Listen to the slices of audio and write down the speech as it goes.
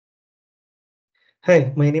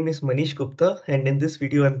Hi, my name is Manish Gupta, and in this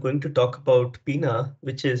video, I'm going to talk about PINA,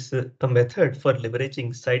 which is a method for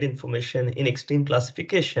leveraging side information in extreme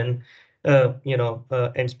classification,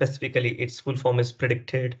 and specifically its full form is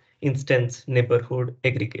predicted instance neighborhood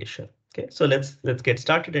aggregation. Okay, so let's get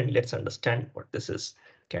started and let's understand what this is.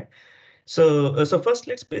 Okay. So first,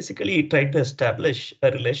 let's basically try to establish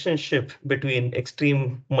a relationship between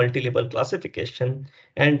extreme multi-level classification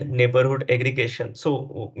and neighborhood aggregation.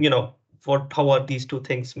 So, how are these two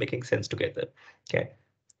things making sense together? Okay.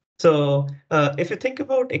 So if you think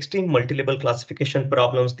about extreme multi-level classification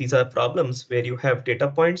problems, these are problems where you have data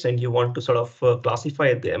points and you want to sort of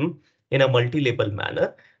classify them in a multi-label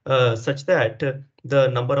manner, such that the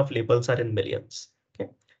number of labels are in millions.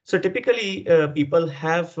 Okay. So typically, people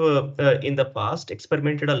have in the past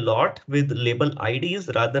experimented a lot with label IDs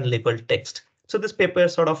rather than label text. So this paper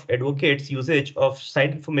sort of advocates usage of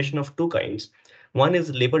side information of two kinds. One is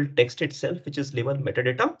label text itself, which is label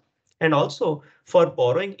metadata, and also for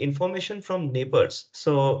borrowing information from neighbors.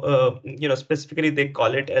 So, specifically they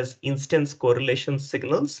call it as instance correlation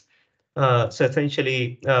signals. So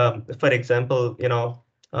essentially, for example,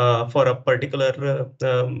 for a particular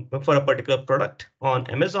product on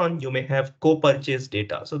Amazon, you may have co-purchase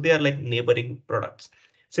data. So they are like neighboring products.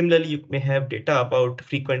 Similarly, you may have data about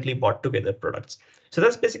frequently bought together products. So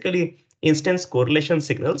that's basically instance correlation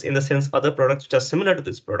signals in the sense other products which are similar to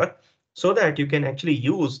this product, so that you can actually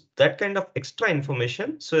use that kind of extra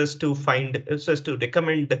information so as to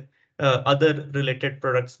recommend other related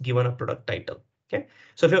products given a product title. Okay,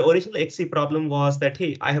 so if your original XC problem was that,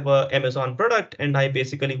 hey, I have a Amazon product and I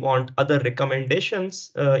basically want other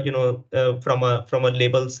recommendations, from a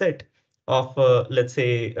label set of let's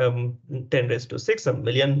say 10 raised to 6, a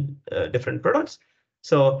million different products.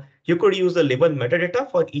 So you could use the label metadata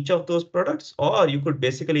for each of those products, or you could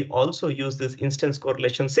basically also use this instance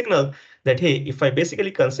correlation signal that, hey, if I basically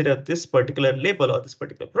consider this particular label or this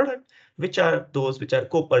particular product, which are those which are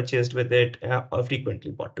co-purchased with it or frequently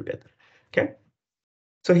bought together. Okay.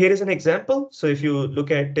 So here is an example. So if you look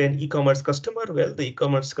at an e-commerce customer, well, the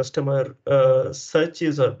e-commerce customer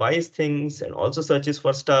searches or buys things and also searches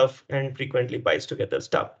for stuff and frequently buys together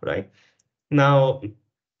stuff, right? Now,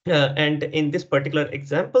 and in this particular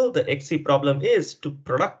example, the XC problem is to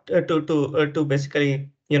basically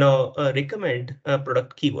recommend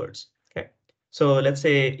product keywords. Okay, so let's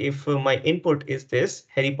say if my input is this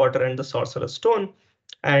Harry Potter and the Sorcerer's Stone,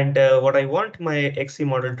 and what I want my XC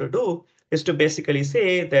model to do is to basically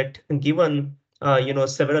say that given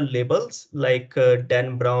several labels like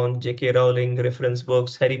Dan Brown, J.K. Rowling, reference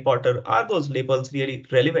books, Harry Potter, are those labels really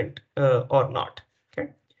relevant or not? Okay.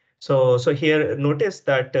 So here notice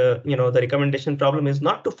that the recommendation problem is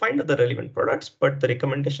not to find the relevant products, but the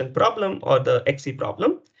recommendation problem or the XC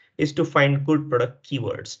problem is to find good product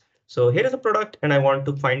keywords. So here is a product and I want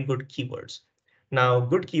to find good keywords. Now,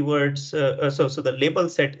 good keywords, so the label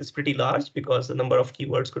set is pretty large because the number of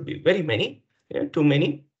keywords could be very many, too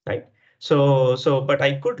many, right? But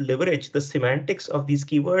I could leverage the semantics of these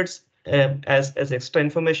keywords as extra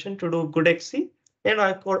information to do good XC, and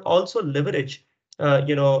I could also leverage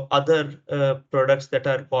other products that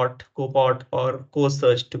are bought, co-bought, or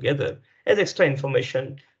co-searched together as extra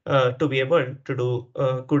information to be able to do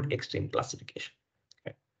good extreme classification.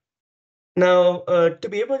 Okay. Now, to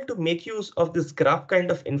be able to make use of this graph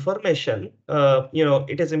kind of information,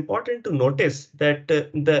 it is important to notice that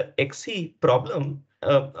the XC problem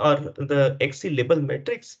or the XC label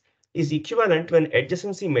matrix is equivalent to an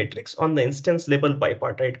adjacency matrix on the instance label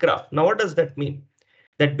bipartite graph. Now, what does that mean?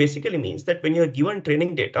 That basically means that when you're given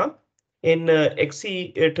training data, in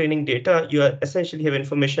XC training data, you essentially have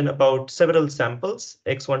information about several samples,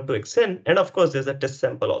 X1 to Xn, and of course, there's a test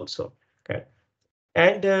sample also. Okay.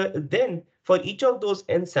 And then for each of those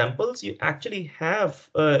n samples, you actually have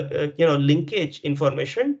linkage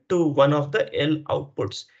information to one of the L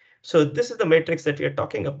outputs. So this is the matrix that we are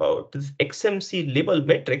talking about. This XMC label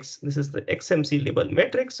matrix. This is the XMC label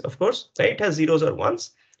matrix, of course, right? It has zeros or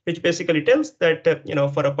ones, which basically tells that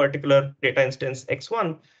for a particular data instance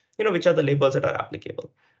X1, which are the labels that are applicable.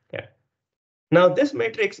 Okay. Now, this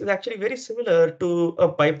matrix is actually very similar to a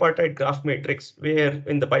bipartite graph matrix, where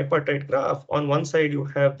in the bipartite graph, on one side you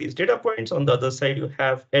have these data points, on the other side you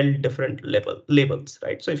have L different labels,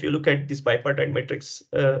 right? So if you look at this bipartite matrix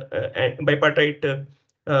and bipartite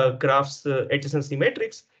graphs adjacency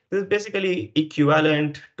matrix, this is basically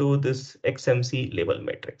equivalent to this XMC label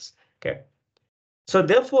matrix. Okay. So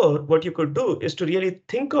therefore, what you could do is to really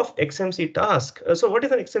think of XMC task. So what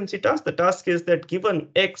is an XMC task? The task is that given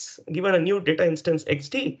X, given a new data instance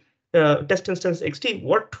XT, test instance XT,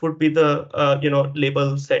 what would be the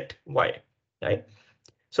label set Y, right?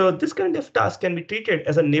 So this kind of task can be treated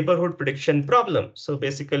as a neighborhood prediction problem. So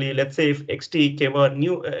basically, let's say if xt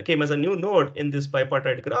came as a new node in this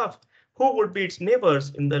bipartite graph, who would be its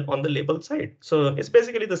neighbors on the label side? So it's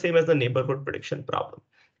basically the same as the neighborhood prediction problem.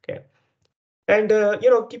 Okay. And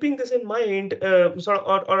keeping this in mind,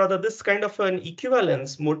 or rather, this kind of an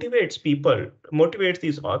equivalence motivates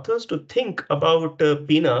these authors to think about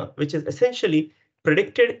PINA, which is essentially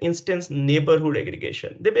predicted instance neighborhood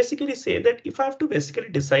aggregation. They basically say that if I have to basically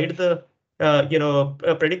decide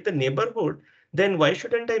predict the neighborhood, then why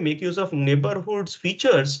shouldn't I make use of neighborhoods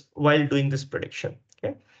features while doing this prediction?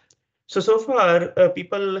 Okay. So far,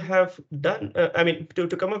 people have done,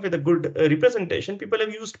 to come up with a good representation, people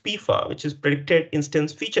have used PIFA, which is predicted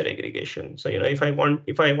instance feature aggregation. So, if I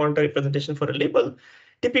want a representation for a label,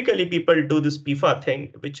 typically people do this PIFA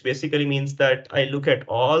thing, which basically means that I look at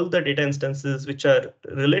all the data instances which are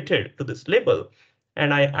related to this label,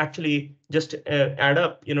 and I actually just add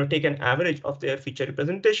up, take an average of their feature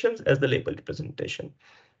representations as the label representation.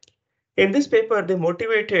 In this paper, they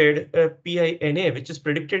motivated PINA, which is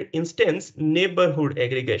predicted instance neighborhood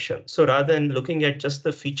aggregation. So rather than looking at just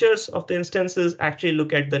the features of the instances, actually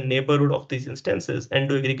look at the neighborhood of these instances and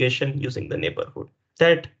do aggregation using the neighborhood.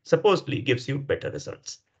 That supposedly gives you better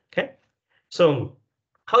results. Okay, so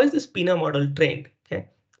how is this PINA model trained? Okay,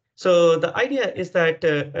 so the idea is that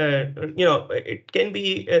it can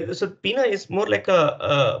be so PINA is more like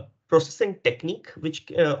a processing technique,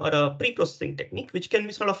 or a pre-processing technique, which can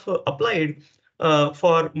be sort of applied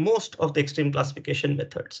for most of the extreme classification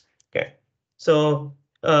methods. Okay, so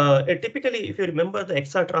typically, if you remember the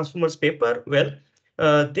XR transformers paper, well,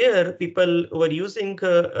 there people were using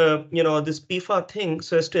this PIFA thing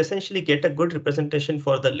so as to essentially get a good representation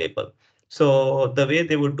for the label. So the way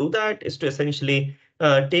they would do that is to essentially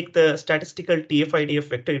take the statistical TF-IDF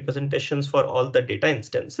vector representations for all the data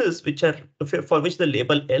instances, for which the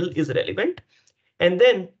label L is relevant, and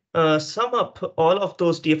then sum up all of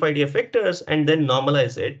those TF-IDF vectors and then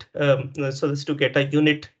normalize it so as to get a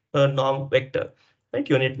unit norm vector, right?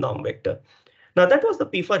 Unit norm vector. Now that was the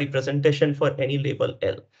PIFA representation for any label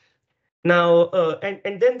L. Now,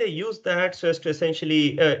 and then they use that so as to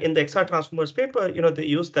essentially in the XR transformers paper, they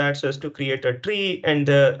use that so as to create a tree and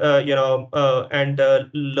learn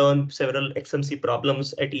several XMC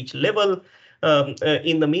problems at each level.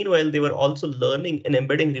 In the meanwhile, they were also learning an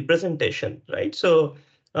embedding representation, right? So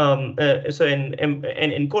an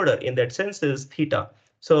encoder in that sense is theta.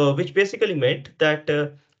 So which basically meant that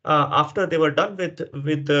after they were done with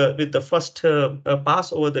the first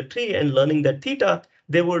pass over the tree and learning that theta,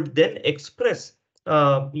 they would then express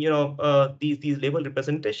these label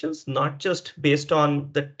representations, not just based on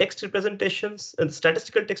the text representations and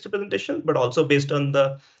statistical text representations, but also based on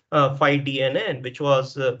the phi DNN, which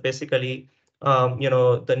was basically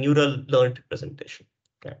the neural learned representation.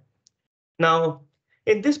 Okay. Now,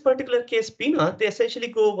 in this particular case, PINA, they essentially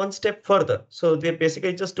go one step further. So they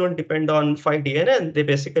basically just don't depend on phi DNN. They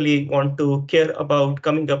basically want to care about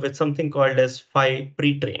coming up with something called as phi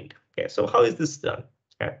pre-trained. Okay, so how is this done?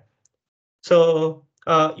 Okay. So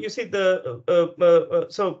you see so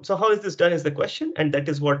how is this done is the question, and that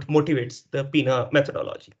is what motivates the PINA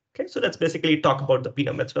methodology. Okay, so let's basically talk about the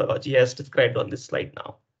PINA methodology as described on this slide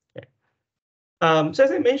now. Okay. So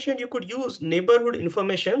as I mentioned, you could use neighborhood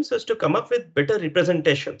information so as to come up with better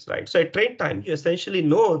representations, right? So at train time, you essentially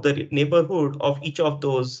know the neighborhood of each of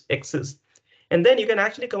those x's. And then you can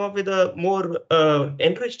actually come up with a more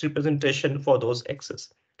enriched representation for those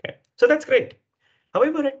x's. Okay, so that's great.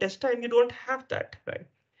 However, at test time, you don't have that, right?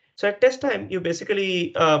 So at test time, you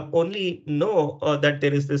basically only know that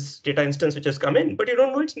there is this data instance which has come in, but you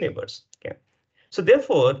don't know its neighbors. Okay. So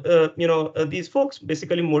therefore, these folks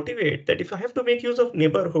basically motivate that if I have to make use of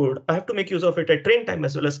neighborhood, I have to make use of it at train time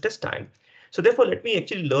as well as test time. So therefore, let me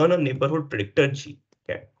actually learn a neighborhood predictor G.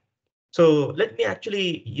 Okay. So let me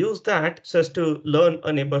actually use that so as to learn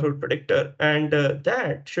a neighborhood predictor, and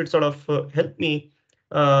that should sort of help me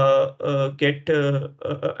help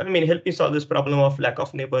me solve this problem of lack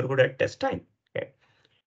of neighborhood at test time. Okay.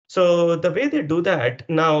 So the way they do that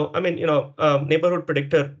now, neighborhood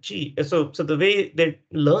predictor G. So the way they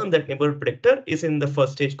learn that neighborhood predictor is in the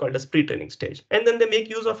first stage called as pre-training stage, and then they make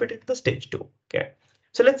use of it in the stage 2. Okay.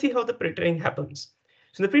 So let's see how the pre-training happens.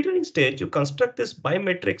 So in the pre-training stage, you construct this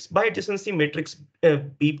bi-adjacency matrix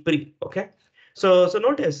B pre. Okay. So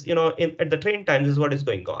notice, at the train time, this is what is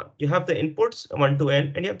going on. You have the inputs 1 to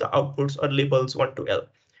n, and you have the outputs or labels 1 to L.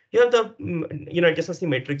 You have the adjacency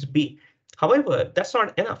matrix B. However, that's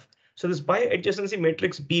not enough. So this bi-adjacency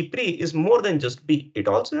matrix B pre is more than just B. It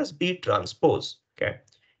also has B transpose. Okay.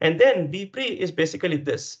 And then B pre is basically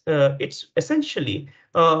this. It's essentially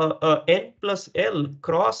n plus L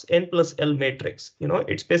cross n plus L matrix.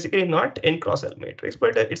 It's basically not n cross L matrix,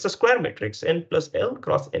 but it's a square matrix, n plus L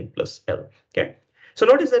cross n plus L. Okay. So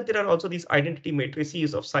notice that there are also these identity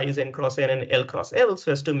matrices of size n cross n and L cross L,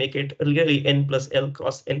 so as to make it really n plus L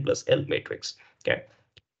cross n plus L matrix. Okay.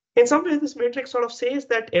 In some ways, this matrix sort of says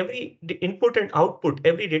that every input and output,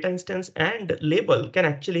 every data instance and label can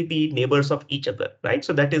actually be neighbors of each other, right?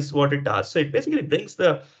 So that is what it does. So it basically brings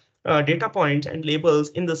the data points and labels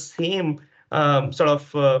in the same sort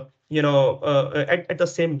of, at the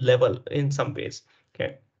same level in some ways.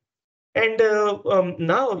 Okay. And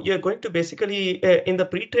now you're going to basically, in the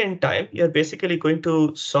pre-trained time, you're basically going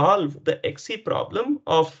to solve the XC problem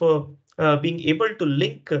of being able to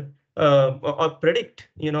link or predict,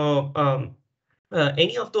 any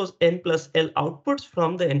of those n plus L outputs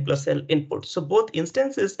from the n plus L inputs. So both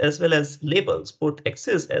instances as well as labels, both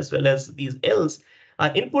X's as well as these L's are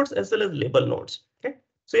inputs as well as label nodes. Okay,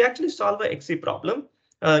 so you actually solve a XC problem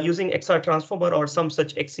using XR transformer or some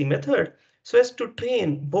such XC method, so as to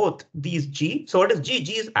train both these G. So what is G?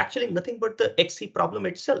 G is actually nothing but the XC problem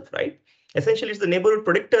itself, right? Essentially, it's the neighborhood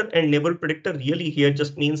predictor, and neighborhood predictor really here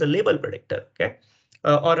just means a label predictor, okay,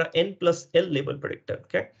 or a n plus L label predictor,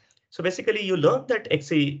 okay. So basically, you learn that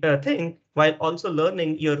XC thing while also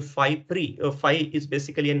learning your phi pre. Phi is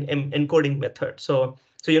basically an encoding method. So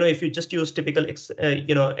if you just use typical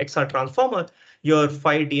XR transformer, your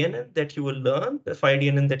phi DNN that you will learn, the phi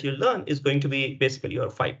DNN that you learn is going to be basically your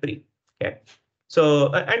phi pre. Okay.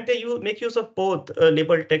 So and you make use of both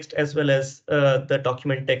label text as well as the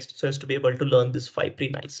document text, so as to be able to learn this phi pre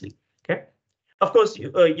nicely. Okay. Of course,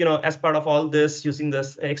 as part of all this, using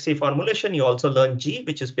this XC formulation, you also learn G,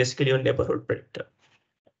 which is basically your neighborhood predictor.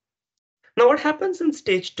 Now, what happens in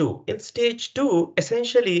stage two? In stage two,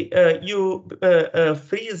 essentially, you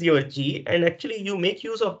freeze your G, and actually you make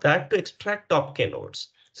use of that to extract top K nodes.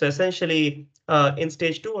 So essentially, in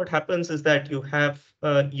stage two, what happens is that you have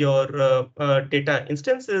your data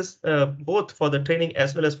instances, both for the training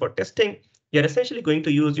as well as for testing. You're essentially going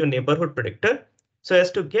to use your neighborhood predictor so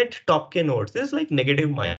as to get top K nodes. This is like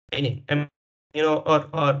negative mining, and you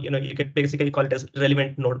can basically call it as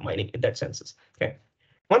relevant node mining in that sense. Okay.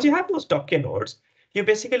 Once you have those top K nodes, you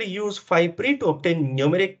basically use phi pre to obtain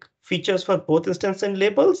numeric features for both instance and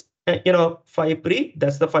labels. Phi pre,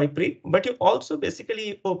 that's the phi pre, but you also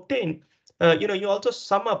basically obtain, you also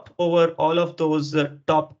sum up over all of those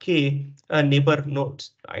top K neighbor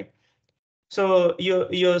nodes, right? So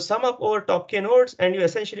you sum up over top K nodes, and you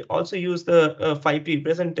essentially also use the phi pre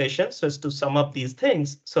representation so as to sum up these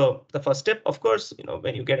things. So the first step, of course,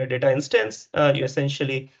 when you get a data instance, you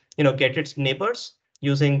essentially get its neighbors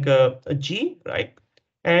using a G, right?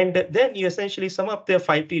 And then you essentially sum up their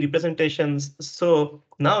phi pre representations. So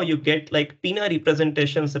now you get like PINA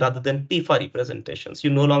representations rather than PIFA representations. You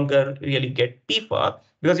no longer really get PIFA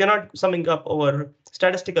because you're not summing up over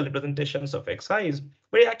statistical representations of Xi's,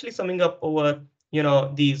 but you're actually summing up over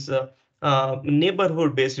these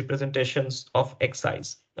neighborhood-based representations of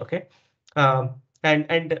Xi's. Okay.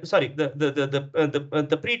 And sorry,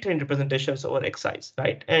 the pre-trained representations over Xi's,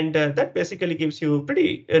 right? And that basically gives you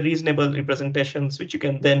pretty reasonable representations, which you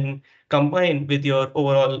can then combine with your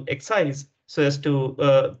overall Xi's, so as to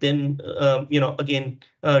then again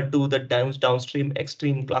do the downstream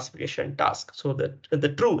extreme classification task. So that the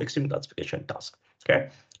true extreme classification task. Okay.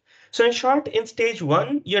 So in short, in stage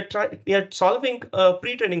one, you're solving a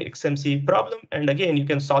pre-training XMC problem, and again, you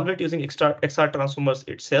can solve it using XR transformers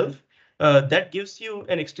itself. That gives you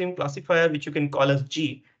an extreme classifier, which you can call as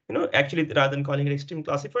G. Actually, rather than calling it extreme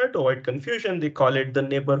classifier to avoid confusion, they call it the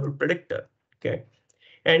neighborhood predictor. Okay.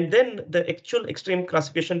 And then the actual extreme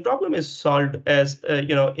classification problem is solved as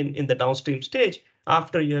in the downstream stage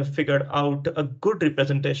after you have figured out a good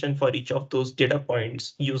representation for each of those data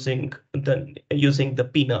points using the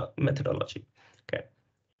PINA methodology. Okay,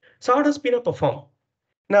 so how does PINA perform?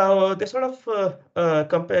 Now, they sort of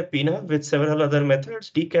compare PINA with several other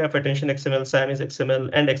methods, decaf, attention XML, Siamese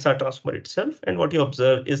XML, and XR transformer itself. And what you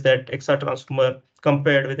observe is that XR transformer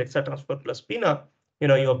compared with XR transformer plus PINA,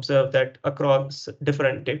 you observe that across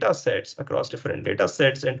different data sets, and across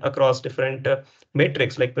different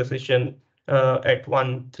metrics like precision at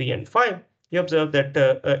 1, 3, and 5, you observe that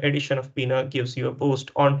addition of PINA gives you a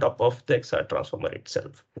boost on top of the XR transformer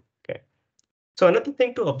itself. Okay. So another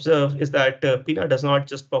thing to observe is that PINA does not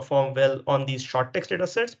just perform well on these short text data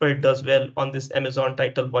sets, but it does well on this Amazon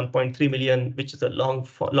title 1.3 million, which is a long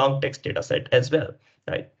text data set as well,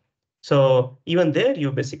 right? So even there,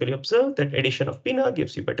 you basically observe that addition of PINA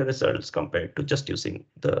gives you better results compared to just using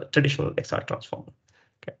the traditional XR transformer.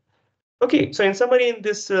 Okay. Okay, so in summary, in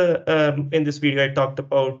this video, I talked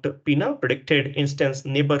about PINA, predicted instance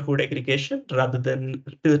neighborhood aggregation, rather than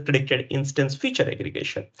predicted instance feature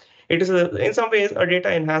aggregation. It is in some ways a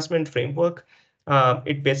data enhancement framework.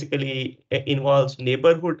 It basically involves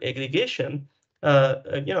neighborhood aggregation.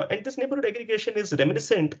 And this neighborhood aggregation is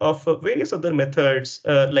reminiscent of various other methods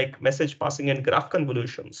like message passing and graph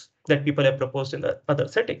convolutions that people have proposed in the other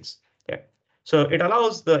settings. Okay. So it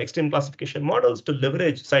allows the extreme classification models to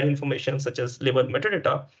leverage side information such as label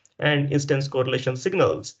metadata and instance correlation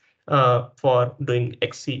signals for doing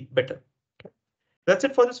XC better. Okay. That's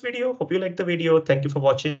it for this video. Hope you liked the video. Thank you for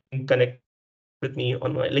watching. Connect with me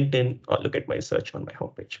on my LinkedIn or look at my search on my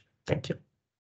homepage. Thank you.